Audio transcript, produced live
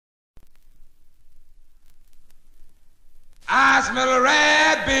I smell a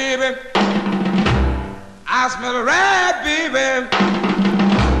rat, baby. I smell a rat, baby.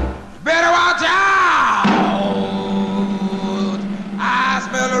 Better watch out. I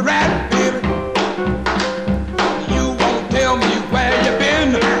smell a rat, baby. You won't tell me where you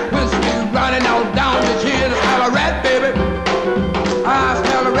been. Whiskey running all down your chin. I smell a rat, baby. I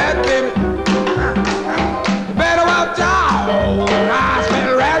smell a rat, baby. Better watch out. I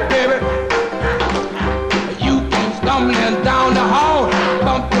smell a rat, baby. You came stumbling down the hall,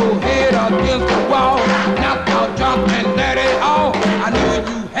 bumped your head against the wall, knocked out drunk and let it all. I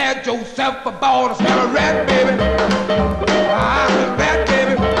knew you had yourself a ball. To smell a rat, baby.